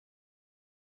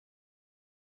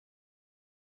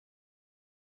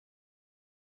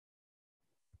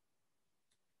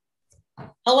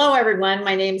Hello, everyone.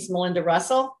 My name is Melinda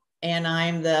Russell, and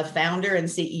I'm the founder and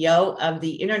CEO of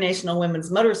the International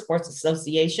Women's Motorsports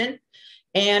Association.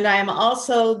 And I'm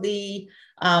also the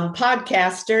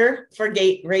podcaster for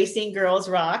Gate Racing Girls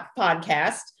Rock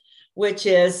podcast, which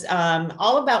is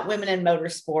all about women in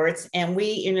motorsports. And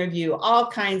we interview all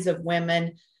kinds of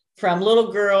women, from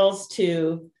little girls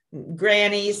to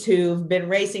grannies who've been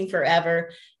racing forever.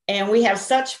 And we have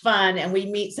such fun and we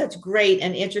meet such great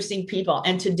and interesting people.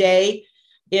 And today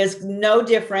is no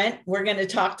different. We're going to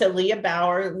talk to Leah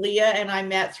Bauer. Leah and I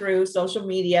met through social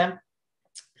media,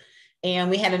 and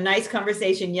we had a nice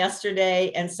conversation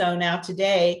yesterday. And so now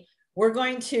today, we're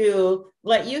going to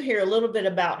let you hear a little bit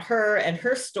about her and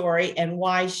her story and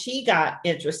why she got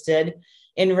interested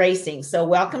in racing. So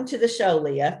welcome to the show,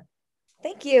 Leah.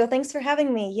 Thank you. Thanks for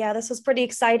having me. Yeah, this was pretty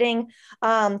exciting.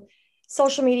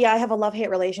 Social media, I have a love-hate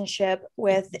relationship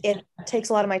with. It takes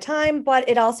a lot of my time, but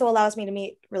it also allows me to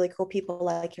meet really cool people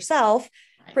like yourself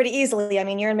pretty easily. I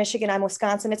mean, you're in Michigan, I'm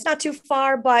Wisconsin. It's not too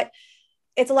far, but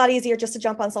it's a lot easier just to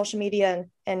jump on social media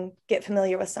and get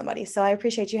familiar with somebody. So I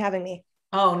appreciate you having me.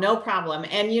 Oh, no problem.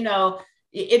 And,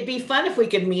 it'd be fun if we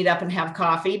could meet up and have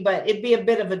coffee, but it'd be a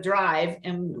bit of a drive,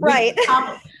 and Right.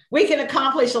 we can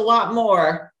accomplish a lot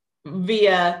more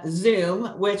via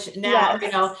Zoom, which now,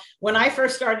 Yes. when I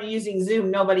first started using Zoom,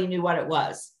 nobody knew what it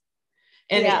was.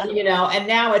 And, Yeah. And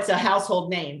now it's a household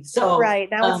name. So Right.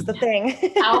 Now it's the thing.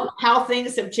 how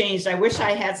things have changed. I wish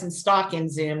I had some stock in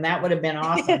Zoom. That would have been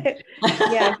awesome.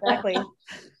 Yeah, exactly.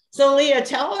 So Leah,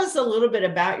 tell us a little bit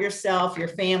about yourself, your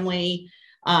family,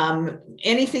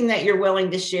 anything that you're willing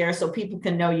to share so people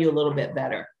can know you a little bit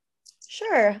better.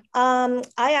 Sure. I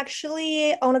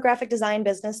actually own a graphic design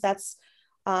business. That's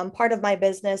part of my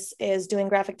business is doing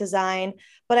graphic design,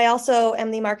 but I also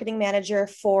am the marketing manager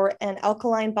for an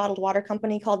alkaline bottled water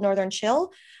company called Northern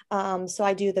Chill. So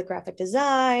I do the graphic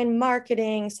design,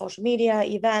 marketing, social media,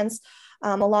 events,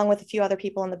 along with a few other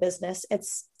people in the business.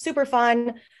 It's super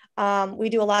fun. We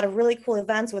do a lot of really cool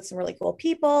events with some really cool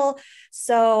people.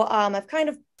 So I've kind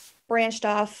of branched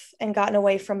off and gotten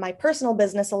away from my personal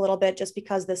business a little bit just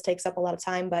because this takes up a lot of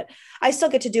time, but I still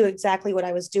get to do exactly what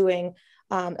I was doing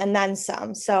and then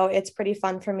some. So it's pretty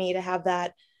fun for me to have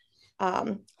that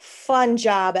fun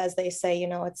job, as they say.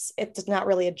 It's not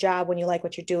really a job when you like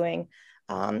what you're doing.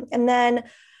 And then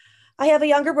I have a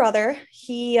younger brother.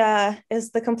 He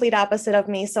is the complete opposite of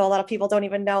me. So a lot of people don't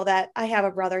even know that I have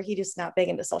a brother. He's just not big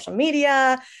into social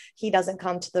media. He doesn't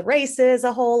come to the races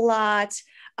a whole lot.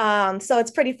 So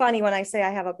it's pretty funny when I say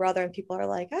I have a brother and people are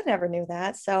like, I never knew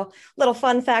that. So little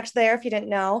fun fact there, if you didn't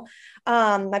know.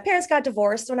 My parents got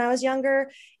divorced when I was younger,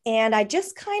 and I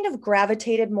just kind of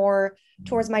gravitated more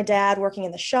towards my dad working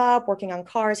in the shop, working on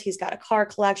cars. He's got a car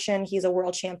collection. He's a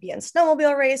world champion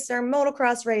snowmobile racer,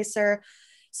 motocross racer.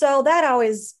 So that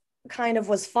always kind of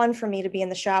was fun for me to be in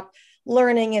the shop,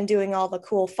 learning and doing all the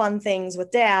cool, fun things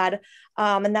with dad.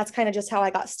 And that's kind of just how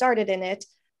I got started in it.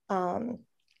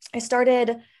 I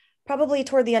started probably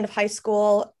toward the end of high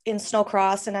school in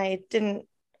snowcross, and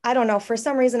I don't know, for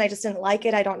some reason, I just didn't like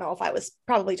it. I don't know if I was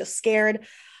probably just scared.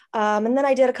 And then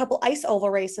I did a couple ice oval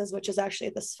races, which is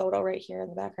actually this photo right here in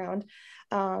the background.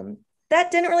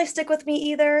 That didn't really stick with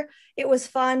me either. It was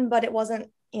fun, but it wasn't,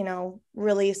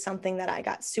 really something that I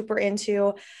got super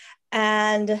into.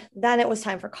 And then it was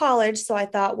time for college. So I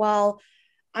thought, well,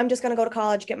 I'm just going to go to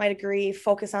college, get my degree,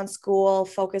 focus on school,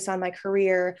 focus on my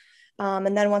career.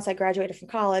 And then once I graduated from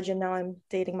college, and now I'm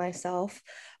dating myself,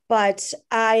 but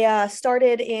I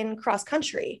started in cross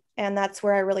country, and that's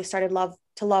where I really started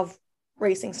to love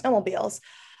racing snowmobiles.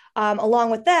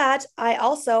 Along with that, I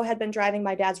also had been driving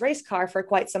my dad's race car for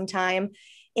quite some time.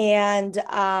 And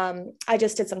I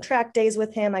just did some track days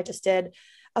with him. I just did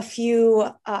a few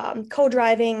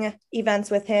co-driving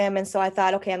events with him. And so I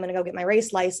thought, okay, I'm going to go get my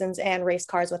race license and race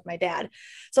cars with my dad.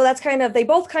 So they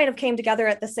both kind of came together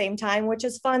at the same time, which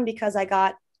is fun because I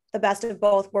got the best of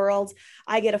both worlds.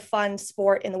 I get a fun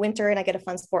sport in the winter and I get a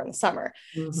fun sport in the summer.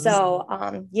 Mm-hmm.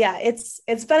 So yeah, it's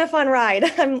been a fun ride.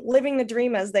 I'm living the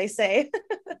dream, as they say.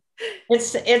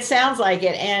 It sounds like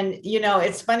it. And,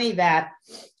 it's funny that,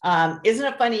 isn't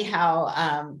it funny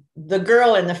how the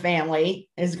girl in the family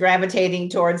is gravitating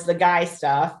towards the guy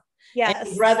stuff? Yes,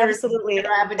 and brothers absolutely.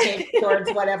 gravitate towards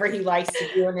whatever he likes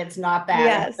to do, and it's not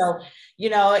bad. Yes. So,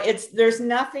 there's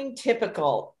nothing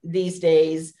typical these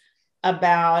days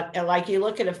about, like, you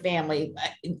look at a family,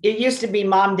 it used to be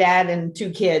mom, dad, and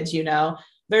two kids,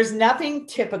 there's nothing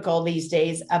typical these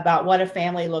days about what a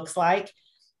family looks like.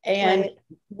 And,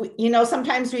 right.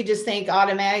 Sometimes we just think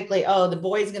automatically, oh, the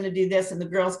boy's going to do this and the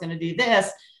girl's going to do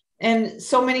this. And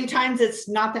so many times it's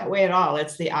not that way at all.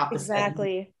 It's the opposite.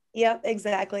 Exactly. Yep,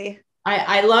 exactly.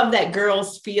 I love that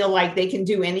girls feel like they can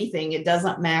do anything. It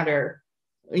doesn't matter,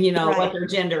 what Right. their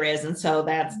gender is. And so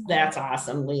that's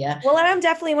awesome, Leah. Well, and I'm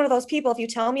definitely one of those people. If you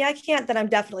tell me I can't, then I'm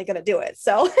definitely going to do it.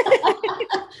 So,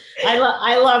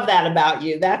 I love that about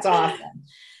you. That's awesome.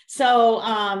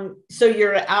 So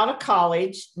you're out of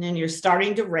college and you're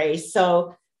starting to race.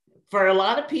 So for a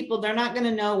lot of people, they're not going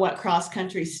to know what cross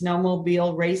country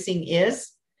snowmobile racing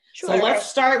is. So sure. let's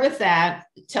start with that.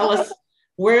 Tell Okay. us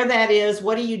where that is.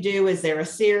 What do you do? Is there a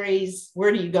series?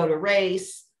 Where do you go to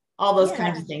race? All those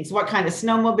kinds Yeah. of things. What kind of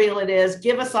snowmobile it is?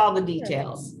 Give us all the Sure.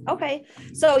 details. Okay.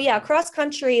 So, yeah, cross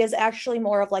country is actually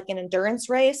more of like an endurance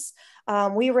race.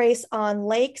 We race on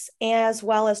lakes as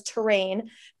well as terrain,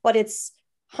 but it's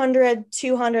 100,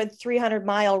 200,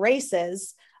 300-mile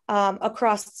races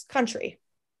across country,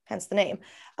 hence the name.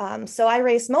 So I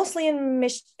race mostly in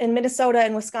Minnesota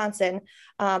and Wisconsin.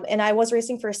 And I was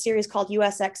racing for a series called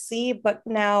USXC, but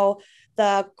now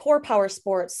the Core Power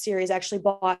Sports series actually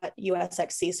bought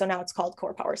USXC. So now it's called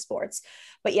Core Power Sports.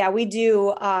 But yeah, we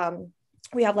do.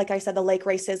 We have, like I said, the lake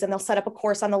races, and they'll set up a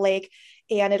course on the lake,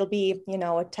 and it'll be,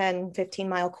 a 10,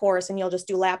 15-mile course, and you'll just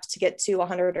do laps to get to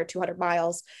 100 or 200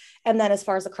 miles. And then as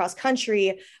far as the cross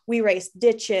country, we race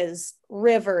ditches,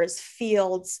 rivers,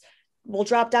 fields. We'll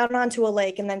drop down onto a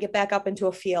lake and then get back up into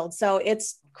a field. So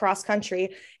it's cross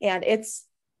country, and it's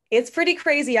pretty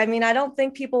crazy. I mean, I don't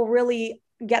think people really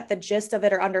get the gist of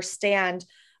it or understand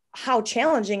how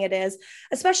challenging it is,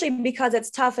 especially because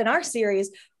it's tough in our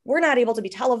series. We're not able to be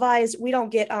televised. We don't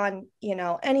get on,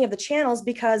 any of the channels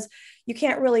because you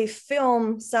can't really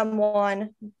film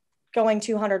someone going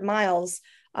 200 miles.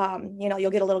 You'll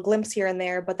get a little glimpse here and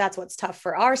there, but that's what's tough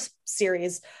for our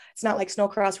series. It's not like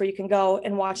snowcross where you can go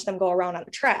and watch them go around on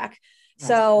a track. Right.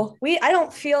 So I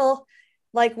don't feel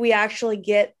like we actually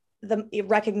get the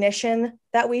recognition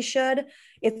that we should.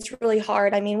 It's really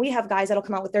hard. I mean, we have guys that'll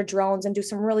come out with their drones and do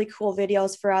some really cool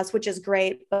videos for us, which is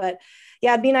great. But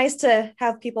yeah, it'd be nice to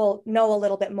have people know a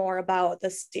little bit more about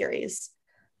the series.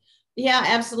 Yeah,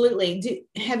 absolutely.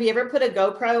 Have you ever put a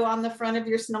GoPro on the front of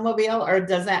your snowmobile, or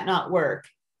does that not work?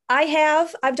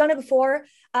 I've done it before.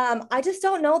 I just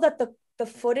don't know that the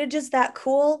footage is that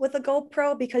cool with a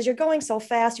GoPro because you're going so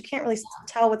fast. You can't really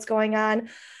tell what's going on.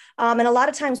 And a lot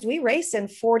of times we race in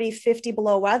 40, 50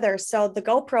 below weather. So the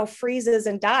GoPro freezes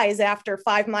and dies after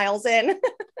 5 miles in.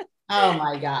 Oh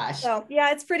my gosh. So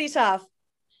yeah, it's pretty tough.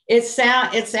 It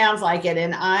sounds like it,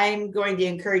 and I'm going to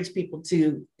encourage people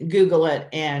to Google it.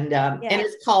 And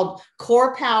it's called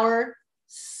Core Power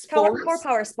Sports. Core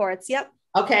Power Sports. Yep.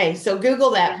 Okay, so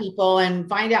Google that, people, and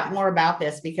find out more about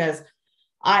this, because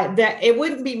it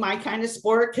wouldn't be my kind of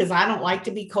sport because I don't like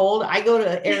to be cold. I go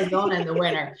to Arizona in the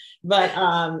winter, but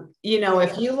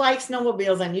if you like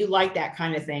snowmobiles and you like that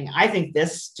kind of thing, I think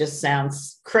this just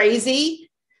sounds crazy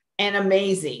and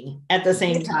amazing at the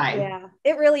same time. Yeah,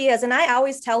 it really is. And I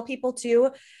always tell people too,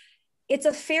 it's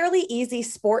a fairly easy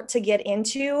sport to get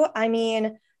into. I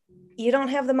mean, you don't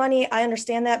have the money, I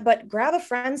understand that, but grab a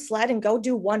friend's sled and go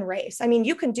do one race. I mean,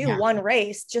 you can do one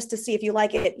race just to see if you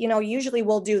like it. Usually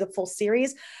we'll do the full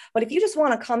series, but if you just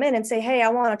want to come in and say, hey, I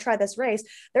want to try this race,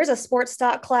 there's a sports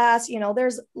stock class,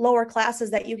 there's lower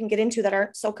classes that you can get into that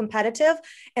aren't so competitive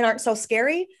and aren't so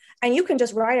scary. And you can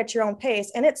just ride at your own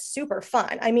pace. And it's super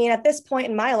fun. I mean, at this point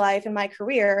in my life, in my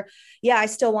career, yeah, I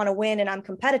still want to win and I'm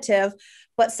competitive.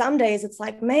 But some days it's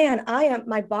like, man,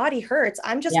 my body hurts.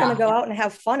 I'm just going to go out and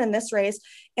have fun in this race.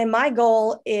 And my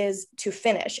goal is to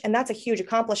finish. And that's a huge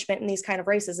accomplishment in these kind of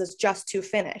races, is just to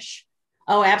finish.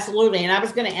 Oh, absolutely. And I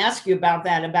was going to ask you about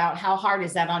that, about how hard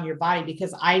is that on your body?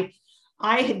 Because I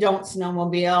don't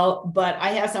snowmobile, but I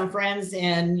have some friends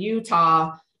in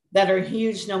Utah that are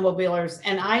huge snowmobilers.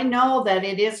 And I know that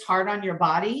it is hard on your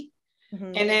body.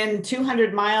 Mm-hmm. And then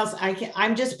 200 miles,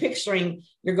 I'm just picturing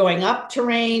you're going up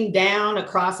terrain, down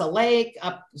across a lake,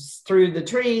 up through the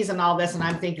trees and all this. And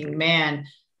I'm thinking, man,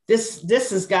 this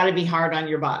has got to be hard on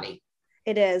your body.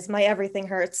 It is. My everything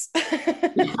hurts. Especially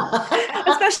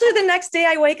the next day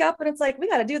I wake up and it's like, we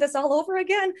got to do this all over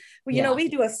again. Well, we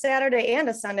do a Saturday and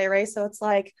a Sunday race. So it's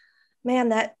like, man,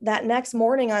 that next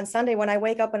morning on Sunday when I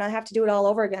wake up and I have to do it all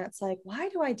over again, it's like, why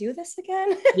do I do this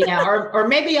again? or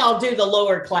maybe I'll do the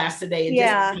lower class today and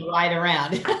just ride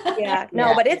around.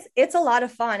 But it's a lot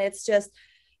of fun. It's just,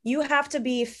 you have to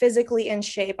be physically in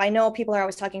shape. I know people are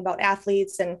always talking about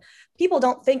athletes, and people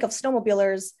don't think of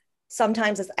snowmobilers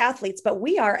sometimes as athletes, but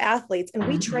we are athletes and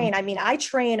we train. I mean, I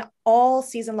train all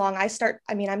season long.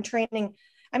 I'm training,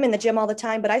 I'm in the gym all the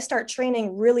time, but I start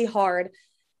training really hard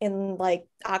in like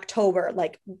October,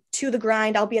 like to the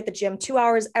grind. I'll be at the gym 2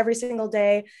 hours every single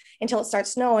day until it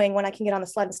starts snowing, when I can get on the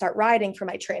sled and start riding for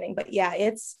my training. But yeah,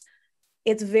 it's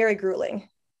very grueling.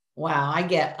 Wow, I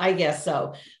guess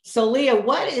so. So Leah,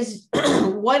 what is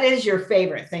what is your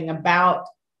favorite thing about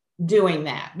doing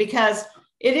that? Because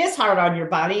it is hard on your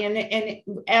body, and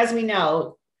as we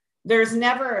know, there's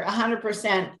never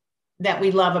 100% that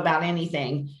we love about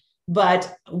anything.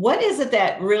 But what is it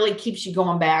that really keeps you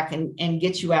going back and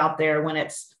gets you out there when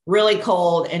it's really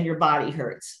cold and your body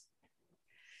hurts?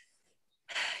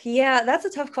 Yeah, that's a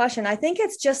tough question. I think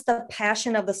it's just the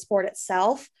passion of the sport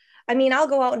itself. I mean, I'll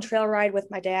go out and trail ride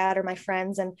with my dad or my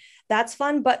friends, and that's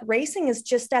fun, but racing is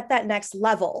just at that next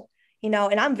level, and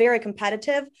I'm very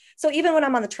competitive. So even when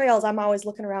I'm on the trails, I'm always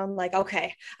looking around like,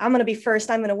 okay, I'm going to be first,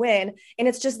 I'm going to win. And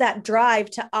it's just that drive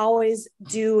to always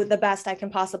do the best I can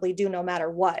possibly do, no matter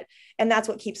what. And that's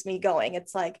what keeps me going.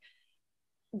 It's like,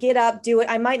 get up, do it.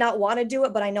 I might not want to do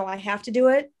it, but I know I have to do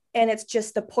it. And it's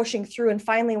just the pushing through. And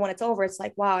finally, when it's over, it's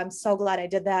like, wow, I'm so glad I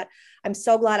did that. I'm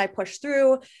so glad I pushed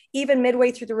through. Even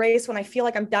midway through the race, when I feel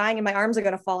like I'm dying and my arms are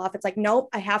going to fall off, it's like, nope,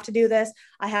 I have to do this.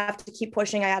 I have to keep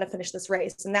pushing. I got to finish this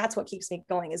race. And that's what keeps me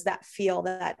going, is that feel,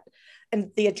 that,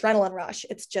 and the adrenaline rush.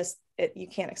 It's just, you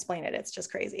can't explain it. It's just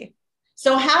crazy.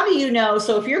 So how do you know?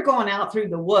 So if you're going out through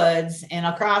the woods and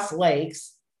across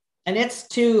lakes and it's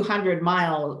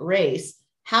 200-mile race,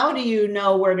 how do you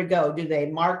know where to go? Do they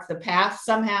mark the path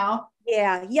somehow?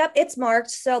 Yeah, yep, it's marked.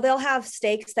 So they'll have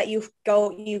stakes that you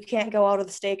can't go out of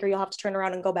the stake, or you'll have to turn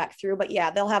around and go back through. But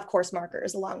yeah, they'll have course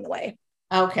markers along the way.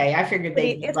 Okay, I figured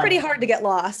It's pretty hard to get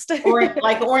lost. or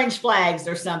like orange flags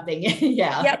or something.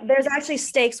 Yeah. Yep, there's actually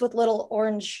stakes with little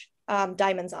orange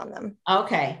diamonds on them.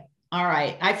 Okay. All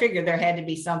right. I figured there had to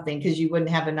be something because you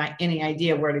wouldn't have any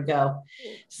idea where to go.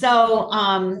 So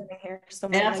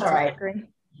that's all right.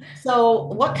 So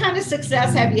what kind of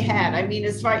success have you had? I mean,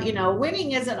 as far,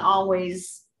 winning isn't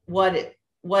always what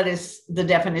is the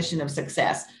definition of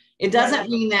success. It doesn't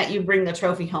mean that you bring the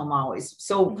trophy home always.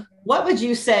 So what would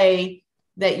you say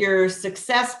that you're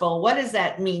successful? What does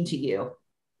that mean to you?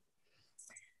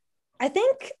 I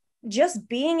think just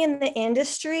being in the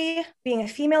industry, being a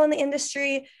female in the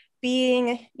industry,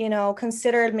 being,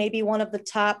 considered maybe one of the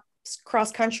top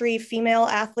cross-country female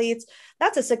athletes,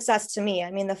 that's a success to me.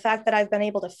 I mean, the fact that I've been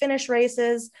able to finish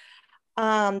races,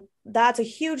 that's a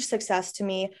huge success to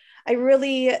me. I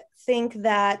really think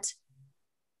that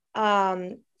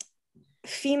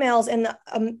females in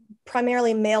the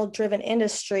primarily male-driven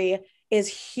industry is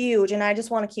huge, and I just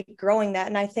want to keep growing that.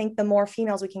 And I think the more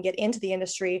females we can get into the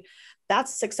industry,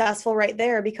 that's successful right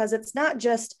there, because it's not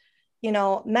just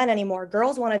men anymore.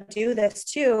 Girls want to do this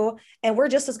too, and we're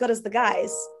just as good as the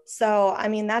guys. So I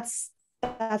mean, that's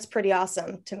pretty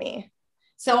awesome to me.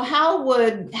 So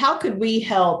how could we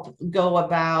help go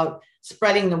about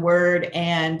spreading the word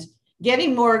and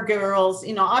getting more girls?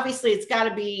 Obviously it's got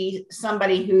to be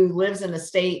somebody who lives in a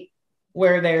state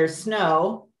where there's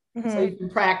snow, so you can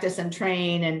practice and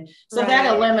train, and so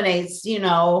that eliminates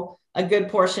a good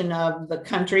portion of the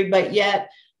country. But yet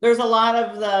there's a lot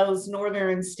of those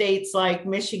northern states like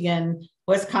Michigan,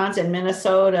 Wisconsin,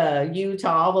 Minnesota,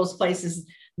 Utah, all those places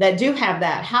that do have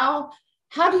that. How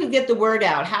do you get the word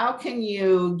out? How can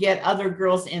you get other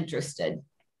girls interested?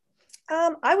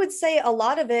 I would say a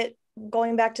lot of it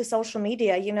going back to social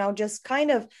media, just kind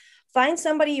of find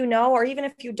somebody, or even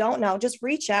if you don't know, just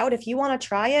reach out. If you want to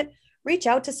try it, reach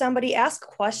out to somebody, ask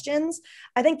questions.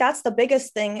 I think that's the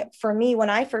biggest thing for me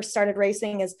when I first started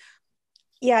racing is,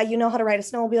 yeah, you know how to ride a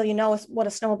snowmobile, you know what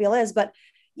a snowmobile is, but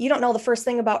you don't know the first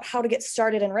thing about how to get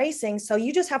started in racing. So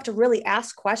you just have to really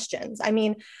ask questions. I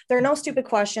mean, there are no stupid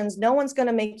questions. No one's going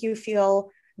to make you feel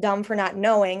dumb for not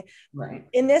knowing. Right.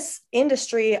 In this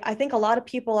industry, I think a lot of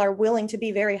people are willing to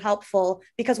be very helpful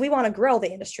because we want to grow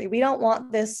the industry. We don't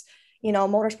want this,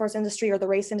 motorsports industry or the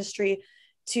race industry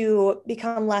to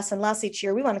become less and less each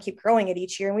year. We want to keep growing it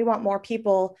each year, and we want more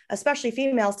people, especially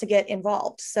females, to get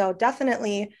involved. So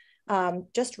definitely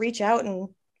just reach out and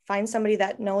find somebody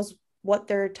that knows what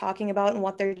they're talking about and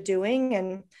what they're doing,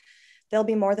 and they'll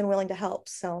be more than willing to help.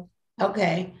 So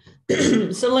okay.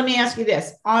 So let me ask you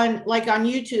this, on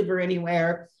YouTube or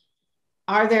anywhere,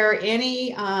 are there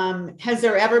any has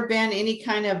there ever been any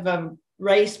kind of a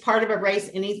race, part of a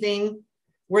race, anything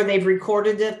where they've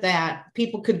recorded it that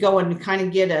people could go and kind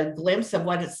of get a glimpse of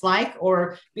what it's like?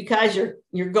 Or because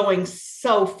you're going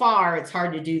so far, it's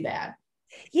hard to do that?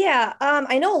 Yeah,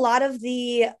 I know a lot of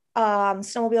the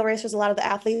snowmobile racers, a lot of the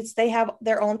athletes, they have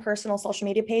their own personal social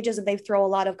media pages, and they throw a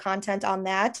lot of content on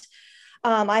that.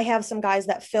 I have some guys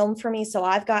that film for me, so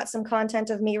I've got some content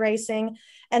of me racing.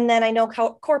 And then I know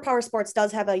Core Power Sports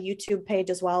does have a YouTube page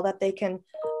as well that they can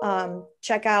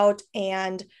check out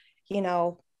and,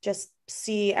 just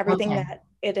see everything that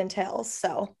it entails.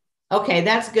 So okay,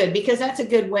 that's good, because that's a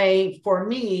good way for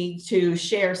me to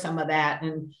share some of that.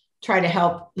 And try to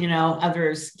help,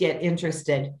 others get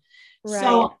interested. Right.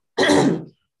 So,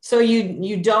 so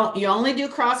you only do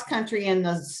cross country in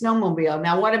the snowmobile.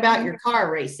 Now, what about your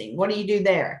car racing? What do you do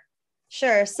there?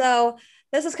 Sure. So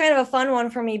this is kind of a fun one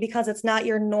for me because it's not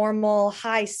your normal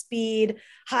high speed,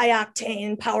 high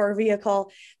octane power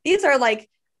vehicle. These are like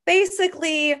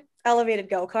basically elevated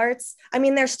go-karts. I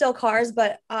mean, they're still cars,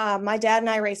 but my dad and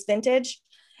I race vintage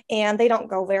and they don't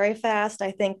go very fast.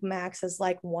 I think max is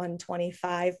like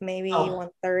 125, maybe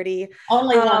 130.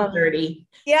 Only 130.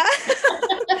 Yeah.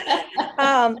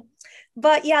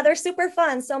 But yeah, they're super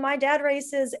fun. So my dad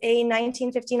races a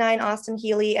 1959 Austin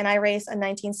Healey and I race a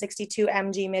 1962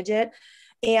 MG Midget.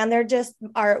 And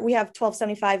we have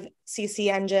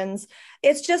 1275cc engines.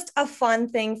 It's just a fun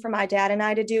thing for my dad and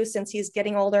I to do since he's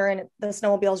getting older and the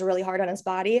snowmobile is really hard on his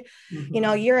body.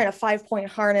 Mm-hmm. You're in a 5-point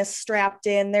harness strapped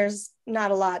in. There's not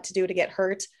a lot to do to get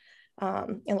hurt.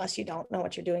 Unless you don't know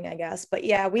what you're doing, I guess. But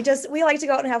yeah, we like to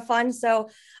go out and have fun. So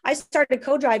I started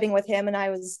co-driving with him and I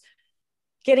was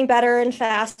getting better and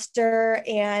faster.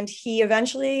 And he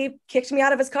eventually kicked me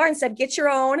out of his car and said, get your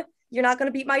own. You're not going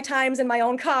to beat my times in my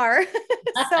own car.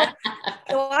 so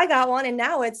I got one. And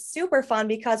now it's super fun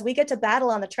because we get to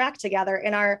battle on the track together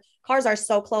and our cars are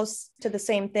so close to the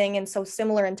same thing and so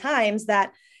similar in times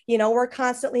that, we're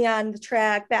constantly on the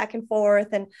track back and forth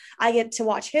and I get to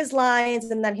watch his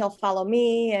lines and then he'll follow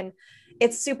me. And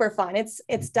it's super fun.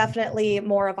 It's definitely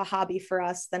more of a hobby for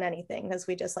us than anything because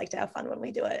we just like to have fun when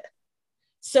we do it.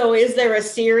 So is there a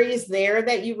series there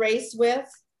that you race with?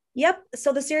 Yep.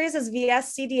 So the series is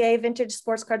VSCDA, Vintage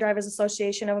Sports Car Drivers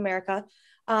Association of America.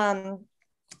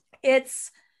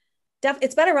 It's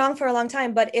been around for a long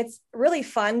time, but it's really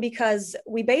fun because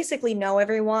we basically know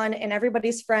everyone and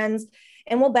everybody's friends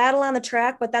and we'll battle on the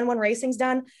track. But then when racing's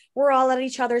done, we're all at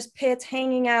each other's pits,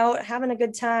 hanging out, having a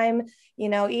good time,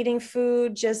 eating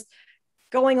food, just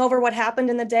going over what happened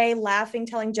in the day, laughing,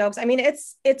 telling jokes. I mean,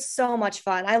 it's so much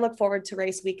fun. I look forward to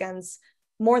race weekends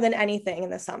more than anything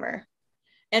in the summer.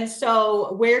 And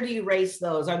so where do you race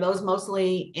those? Are those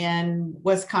mostly in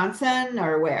Wisconsin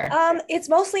or where? It's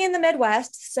mostly in the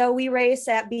Midwest. So we race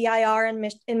at BIR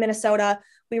in Minnesota.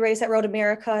 We race at Road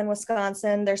America in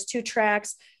Wisconsin. There's 2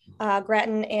 tracks,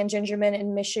 Grattan and Gingerman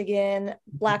in Michigan,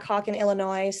 Black Hawk in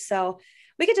Illinois. So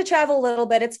we get to travel a little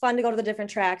bit. It's fun to go to the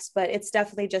different tracks, but it's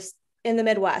definitely just in the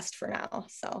Midwest for now.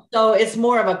 So it's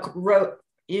more of a road.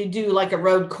 You do like a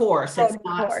road course. It's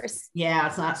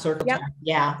not circle track.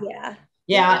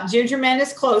 Yeah. Gingerman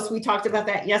is close. We talked about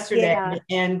that yesterday. Yeah.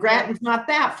 And Grattan's not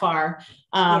that far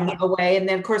away. And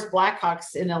then of course,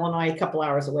 Blackhawk's in Illinois, a couple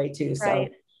hours away too. So,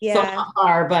 right. So not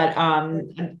far, but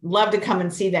I'd love to come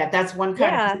and see that. That's one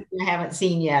kind of thing I haven't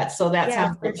seen yet. So that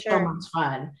sounds like so much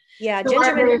fun. Yeah. So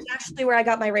Gingerman is actually where I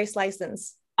got my race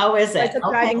license. Oh, is it? I took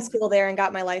driving school there and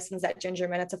got my license at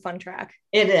Gingerman. It's a fun track.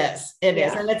 It is. It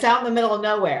is. And it's out in the middle of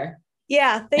nowhere.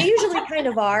 Yeah, they usually kind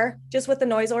of are, just with the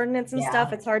noise ordinance and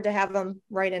stuff. It's hard to have them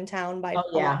right in town by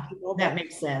people. That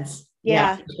makes sense.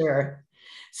 Yeah, for sure.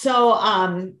 So,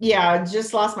 I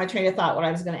just lost my train of thought, what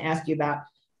I was going to ask you about.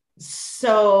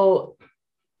 So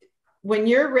when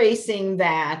you're racing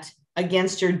that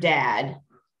against your dad,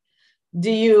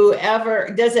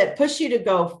 does it push you to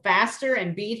go faster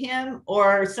and beat him?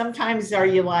 Or sometimes are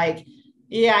you like,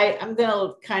 I'm going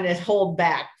to kind of hold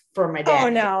back for my dad? Oh,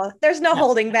 no, there's no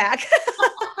holding back.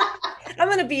 I'm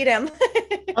going to beat him.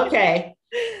 Okay.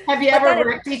 Have you ever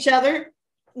wrecked each other?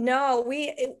 No,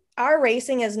 our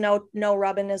racing is no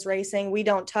rubbing is racing. We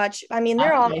don't touch. I mean,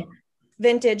 they're all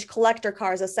vintage collector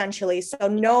cars essentially. So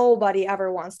nobody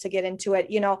ever wants to get into it.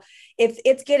 If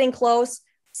it's getting close,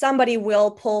 somebody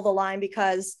will pull the line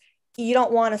because you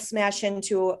don't want to smash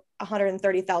into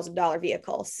 $130,000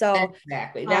 vehicle. So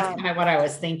exactly. That's kind of what I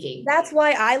was thinking. That's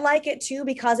why I like it too,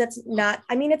 because it's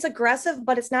aggressive,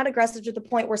 but it's not aggressive to the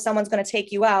point where someone's going to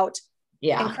take you out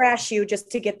and crash you just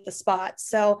to get the spot.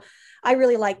 So I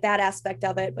really like that aspect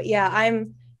of it. But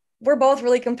we're both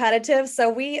really competitive.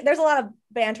 So there's a lot of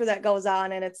banter that goes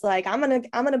on and it's like, I'm going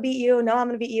to beat you. No, I'm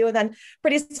going to beat you. And then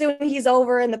pretty soon he's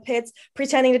over in the pits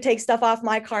pretending to take stuff off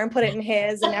my car and put it in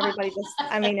his, and everybody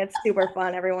it's super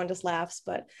fun. Everyone just laughs,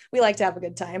 but we like to have a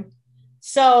good time.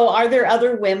 So are there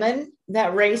other women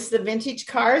that race the vintage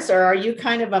cars, or are you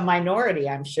kind of a minority?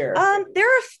 I'm sure. There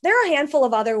are a handful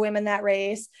of other women that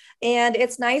race, and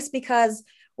it's nice because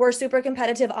we're super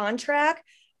competitive on track,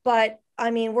 but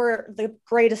we're the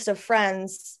greatest of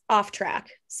friends off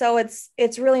track. So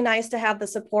it's really nice to have the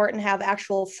support and have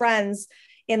actual friends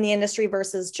in the industry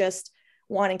versus just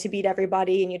wanting to beat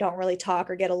everybody and you don't really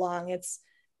talk or get along.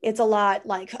 It's a lot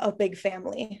like a big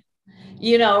family.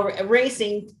 You know,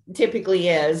 racing typically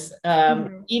is,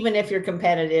 even if you're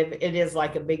competitive, it is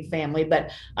like a big family.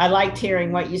 But I liked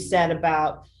hearing what you said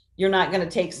about you're not going to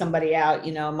take somebody out.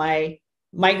 You know, my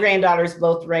granddaughters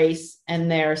both race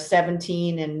and they're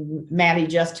 17 and Maddie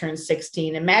just turned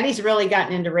 16. And Maddie's really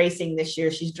gotten into racing this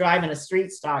year. She's driving a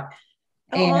street stock.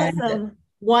 Oh, And awesome.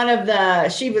 one of the,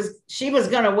 she was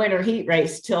going to win her heat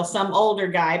race till some older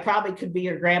guy, probably could be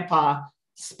her grandpa,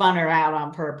 spun her out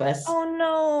on purpose. Oh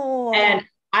no. And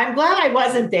I'm glad I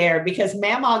wasn't there because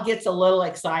Mamaw gets a little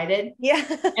excited. Yeah.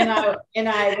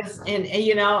 and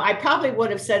you know, I probably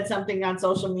would have said something on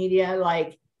social media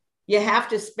like, you have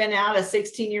to spin out a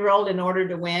 16-year-old in order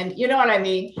to win. You know what I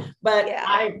mean? But Yeah.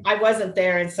 I wasn't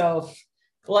there. And so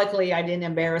luckily I didn't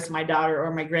embarrass my daughter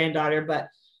or my granddaughter, but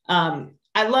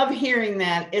I love hearing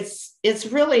that it's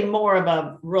really more of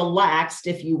a relaxed,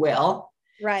 if you will,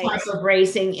 right, type of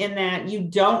racing, in that you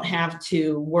don't have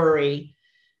to worry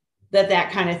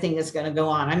that kind of thing is going to go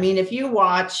on. I mean, if you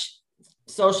watch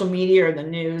social media or the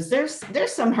news, there's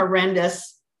some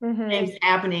horrendous things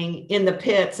happening in the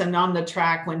pits and on the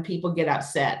track when people get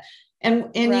upset. And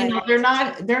right. You know,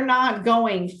 they're not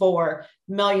going for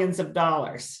millions of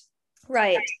dollars.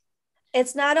 Right.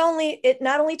 It not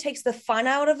only takes the fun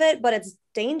out of it, but it's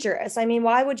dangerous. I mean,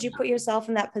 why would you put yourself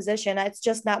in that position? It's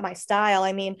just not my style.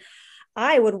 I mean,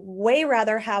 I would way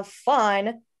rather have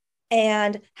fun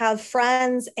and have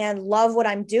friends and love what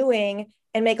I'm doing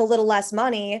and make a little less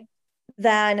money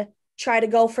than try to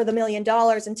go for the $1 million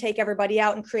and take everybody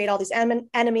out and create all these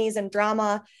enemies and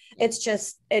drama. It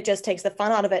just takes the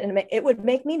fun out of it. And it would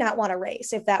make me not want to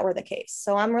race if that were the case.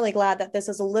 So I'm really glad that this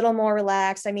is a little more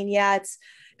relaxed. I mean, yeah, it's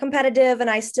competitive and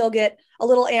I still get a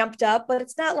little amped up, but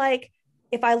it's not like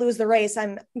if I lose the race,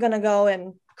 I'm going to go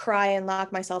and cry and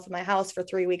lock myself in my house for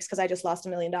 3 weeks because I just lost $1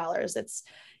 million.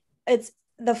 It's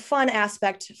the fun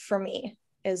aspect for me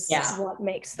is what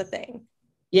makes the thing.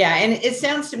 Yeah. And it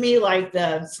sounds to me like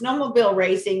the snowmobile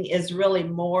racing is really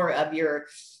more of your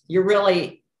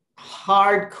really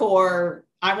hardcore,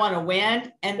 I want to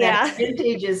win. And that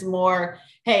vintage is more,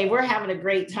 hey, we're having a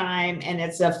great time and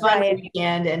it's a fun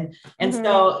weekend. And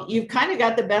so you've kind of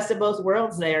got the best of both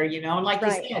worlds there, you know, and like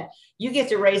you said, you get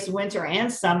to race winter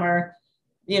and summer,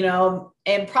 you know,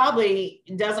 and probably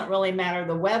doesn't really matter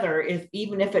the weather.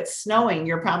 Even if it's snowing,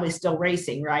 you're probably still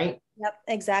racing, right? Yep,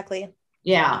 exactly.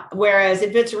 Yeah. Whereas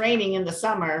if it's raining in the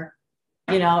summer,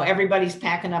 you know, everybody's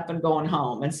packing up and going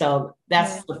home. And so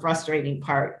that's the frustrating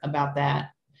part about that.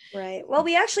 Right. Well,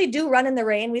 we actually do run in the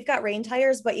rain. We've got rain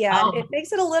tires, but it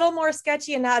makes it a little more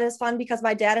sketchy and not as fun because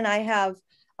my dad and I have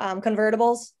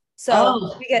convertibles.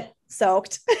 So we get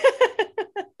soaked.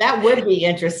 That would be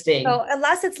interesting. So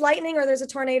unless it's lightning or there's a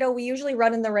tornado, we usually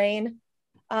run in the rain.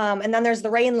 And then there's the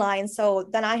rain line. So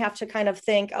then I have to kind of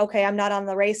think, okay, I'm not on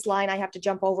the race line. I have to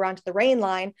jump over onto the rain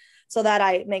line so that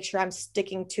I make sure I'm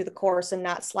sticking to the course and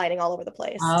not sliding all over the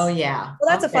place. Oh, yeah. Well,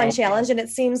 that's a fun challenge. And it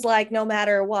seems like no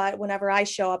matter what, whenever I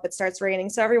show up, it starts raining.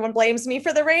 So everyone blames me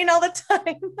for the rain all the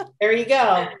time. There you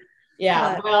go.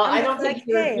 Yeah. Well, I don't think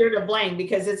you're to blame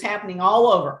because it's happening all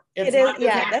over. It's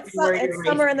it's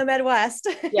summer in the Midwest.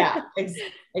 Yeah,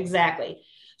 exactly.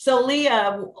 So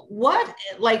Leah,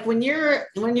 when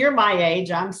you're my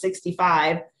age, I'm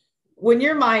 65, when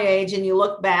you're my age and you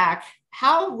look back,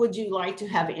 how would you like to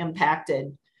have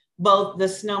impacted both the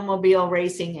snowmobile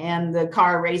racing and the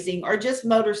car racing or just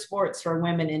motorsports for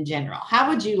women in general? How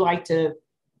would you like to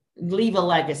leave a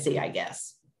legacy, I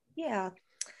guess? Yeah.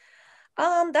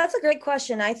 That's a great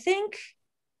question. I think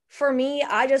for me,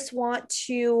 I just want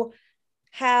to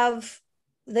have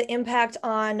the impact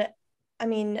on, I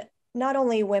mean, not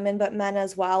only women, but men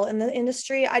as well in the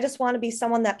industry. I just want to be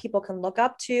someone that people can look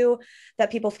up to,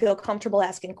 that people feel comfortable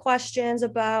asking questions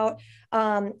about.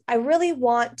 I really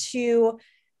want to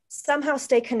somehow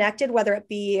stay connected, whether it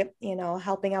be, you know,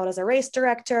 helping out as a race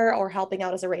director or helping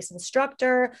out as a race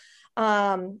instructor.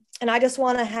 And I just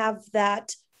want to have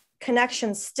that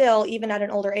connection still, even at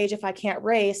an older age. If I can't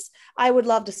race, I would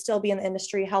love to still be in the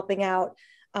industry, helping out,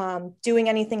 doing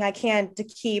anything I can to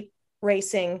keep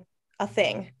racing a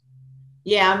thing.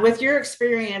 Yeah. And with your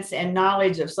experience and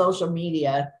knowledge of social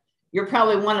media, you're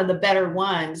probably one of the better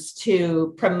ones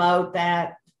to promote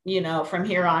that, you know, from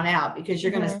here on out, because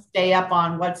you're going to stay up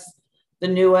on what's the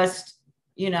newest,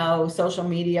 you know, social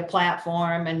media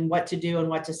platform and what to do and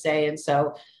what to say. And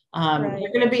so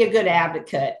you're going to be a good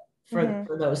advocate for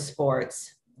those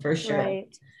sports for sure.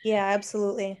 Right. Yeah,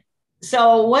 absolutely.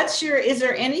 So is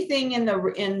there anything in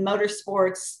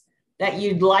motorsports that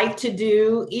you'd like to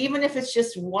do, even if it's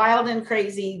just wild and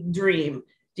crazy dream?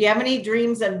 Do you have any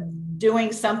dreams of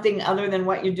doing something other than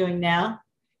what you're doing now?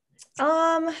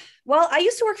 Well, I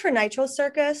used to work for Nitro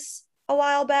Circus a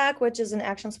while back, which is an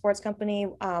action sports company.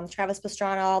 Travis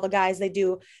Pastrana, all the guys, they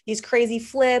do these crazy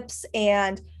flips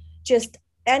and just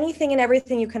anything and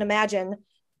everything you can imagine.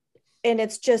 And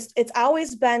it's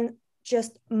always been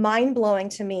just mind blowing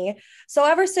to me. So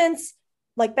ever since,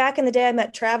 like, back in the day, I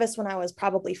met Travis when I was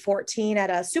probably 14 at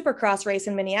a supercross race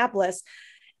in Minneapolis.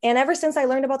 And ever since I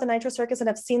learned about the Nitro Circus and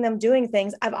I've seen them doing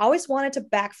things, I've always wanted to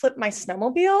backflip my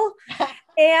snowmobile.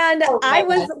 And Oh I my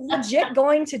was God. legit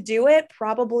going to do it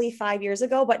probably 5 years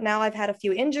ago, but now I've had a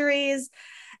few injuries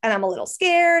and I'm a little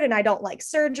scared and I don't like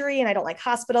surgery and I don't like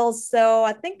hospitals. So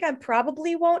I think I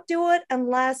probably won't do it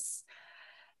unless,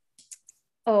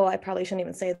 oh, I probably shouldn't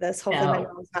even say this. Hopefully my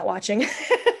No. mom's not watching.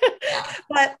 Yeah.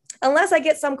 But unless I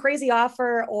get some crazy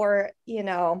offer or,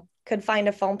 could find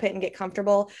a foam pit and get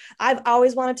comfortable, I've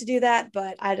always wanted to do that,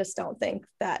 but I just don't think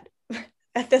that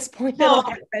at this point it'll So,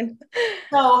 happen.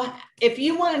 so if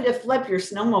you wanted to flip your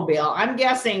snowmobile, I'm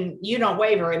guessing you don't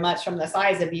weigh very much from the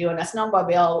size of you, and a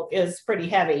snowmobile is pretty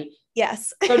heavy.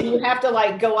 Yes. So do you have to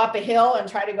like go up a hill and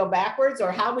try to go backwards,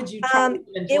 or how would you try to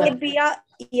even It flip? would be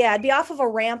yeah, it'd be off of a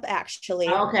ramp actually.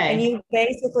 And Okay. you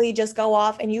basically just go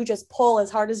off and you just pull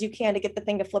as hard as you can to get the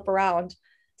thing to flip around.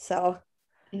 So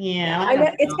Yeah, yeah, I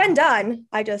don't it's know. been done.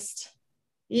 I just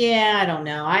Yeah, I don't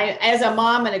know. As a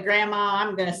mom and a grandma,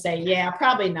 I'm gonna say, yeah,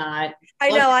 probably not. I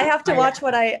Let's know I not have to try that.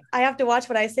 watch I have to watch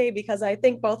what I say because I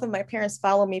think both of my parents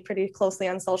follow me pretty closely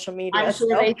on social I'm media. sure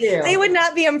So they they do. would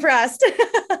not be impressed.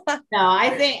 No, I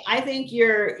think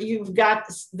you've got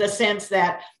the sense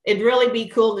that it'd really be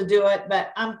cool to do it,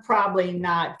 but I'm probably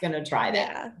not gonna try that.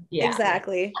 Yeah, Yeah,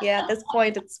 exactly. Yeah, at this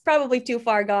point it's probably too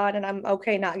far gone and I'm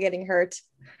okay not getting hurt.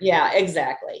 yeah,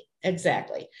 exactly,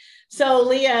 exactly. So,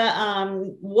 Leah,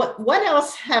 what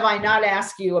else have I not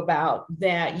asked you about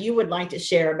that you would like to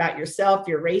share about yourself,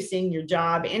 your racing, your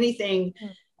job, anything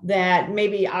that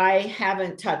maybe I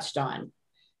haven't touched on?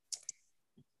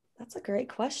 That's a great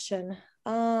question.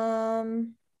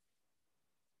 Um,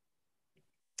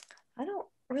 I don't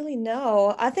really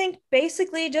know. I think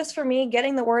basically just for me,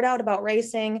 getting the word out about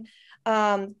racing,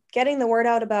 getting the word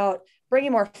out about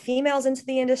bringing more females into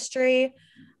the industry.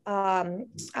 I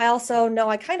also know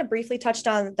I kind of briefly touched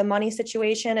on the money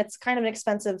situation. It's kind of an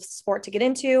expensive sport to get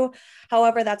into.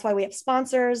 However, that's why we have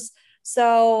sponsors.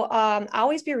 So I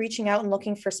always be reaching out and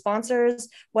looking for sponsors,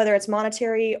 whether it's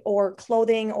monetary or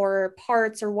clothing or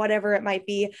parts or whatever it might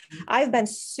be. I've been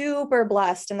super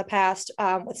blessed in the past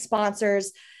with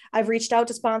sponsors. I've reached out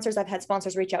to sponsors. I've had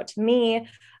sponsors reach out to me.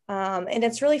 And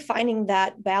it's really finding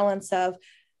that balance of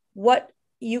what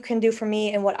you can do for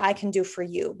me and what I can do for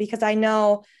you, because I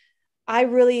know I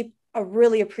really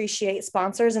appreciate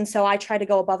sponsors. And so I try to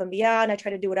go above and beyond. I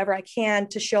try to do whatever I can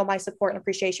to show my support and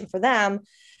appreciation for them.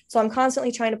 So I'm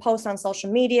constantly trying to post on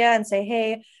social media and say,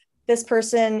 hey, this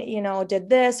person, did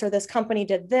this, or this company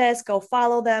did this, go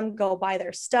follow them, go buy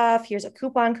their stuff. Here's a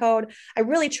coupon code. I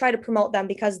really try to promote them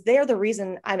because they're the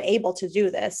reason I'm able to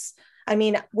do this. I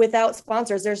mean, without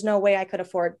sponsors, there's no way I could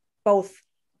afford both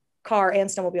car and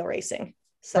snowmobile racing.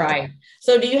 So, Right.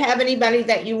 So, do you have anybody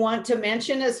that you want to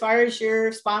mention as far as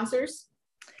your sponsors?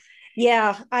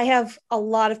 yeah, I have a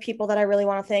lot of people that I really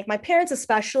want to thank. My parents,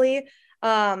 especially,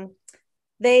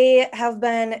 they have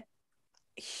been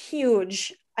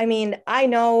huge. I mean, I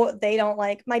know they don't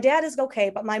like my dad is okay,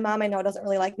 but my mom I know doesn't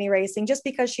really like me racing just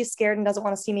because she's scared and doesn't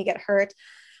want to see me get hurt.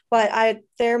 But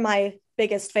they're my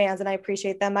biggest fans and I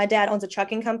appreciate them. My dad owns a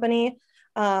trucking company.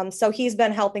 So he's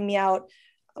been helping me out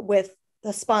with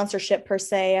the sponsorship per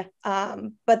se.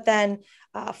 But then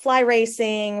Fly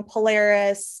Racing,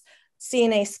 Polaris,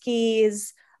 CNA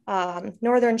Skis,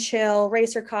 Northern Chill,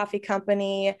 Racer Coffee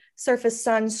Company, Surface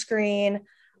Sunscreen.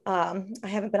 I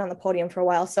haven't been on the podium for a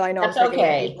while, so I know I'm That's forgetting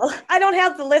okay. people. I don't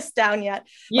have the list down yet,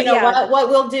 You but know yeah, what? What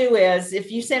we'll do is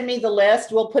if you send me the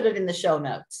list, we'll put it in the show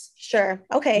notes. sure.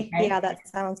 Okay. Okay. Yeah, that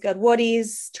sounds good.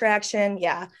 Woody's, Traction.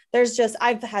 Yeah,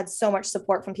 I've had so much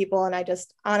support from people, and I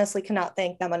just honestly cannot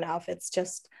thank them enough.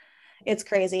 It's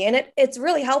crazy. And it's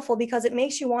really helpful because it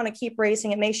makes you want to keep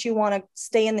racing. It makes you want to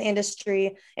stay in the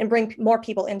industry and bring more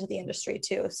people into the industry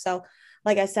too. So,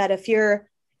 like I said, if you're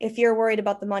worried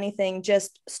about the money thing,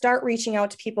 just start reaching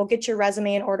out to people, get your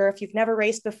resume in order. If you've never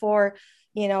raced before,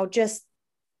 just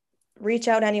reach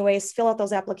out anyways, fill out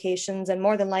those applications, and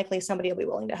more than likely somebody will be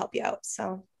willing to help you out.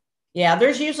 So Yeah,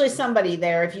 there's usually somebody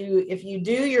there. If you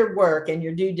do your work and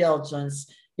your due diligence,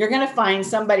 you're going to find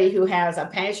somebody who has a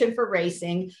passion for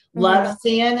racing, loves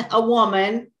seeing a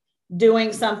woman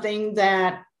doing something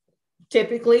that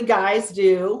typically guys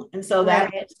do. And so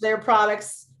that right. their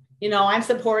products, I'm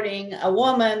supporting a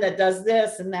woman that does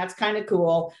this, and that's kind of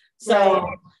cool. Right. So,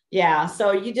 Yeah.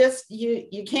 So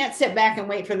you can't sit back and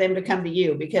wait for them to come to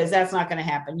you, because that's not going to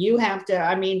happen. You have to,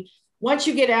 I mean, once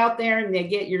you get out there and they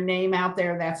get your name out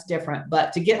there, that's different.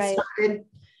 But to get Right. started,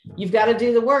 you've got to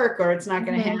do the work or it's not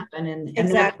going to happen. And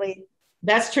Exactly.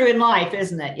 that's true in life,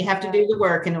 isn't it? You have to Yeah. do the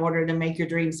work in order to make your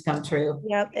dreams come true.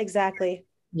 Yep, exactly.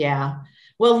 Yeah.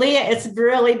 Well, Leah, it's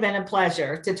really been a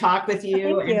pleasure to talk with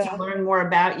you Thank and you. to learn more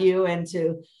about you, and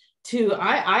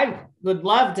I would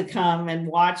love to come and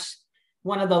watch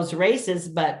one of those races,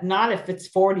 but not if it's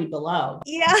 40 below.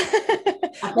 Yeah.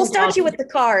 I We'll think start you with the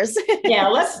cars. yeah,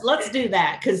 let's do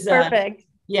that, because Perfect.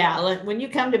 yeah, when you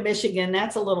come to Michigan,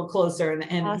 that's a little closer,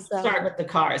 and Awesome. start with the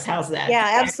cars. How's that?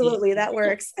 Yeah, absolutely. That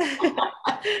works.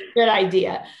 Good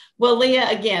idea. Well, Leah,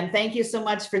 again, thank you so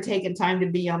much for taking time to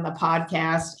be on the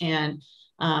podcast, and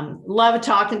love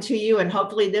talking to you. And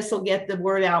hopefully this will get the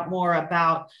word out more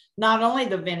about not only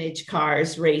the vintage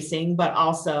cars racing, but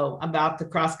also about the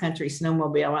cross country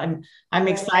snowmobile. I'm Right.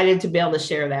 excited to be able to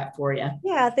share that for you.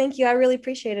 Yeah, thank you. I really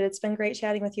appreciate it. It's been great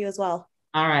chatting with you as well.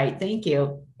 All right. Thank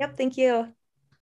you. Yep, thank you.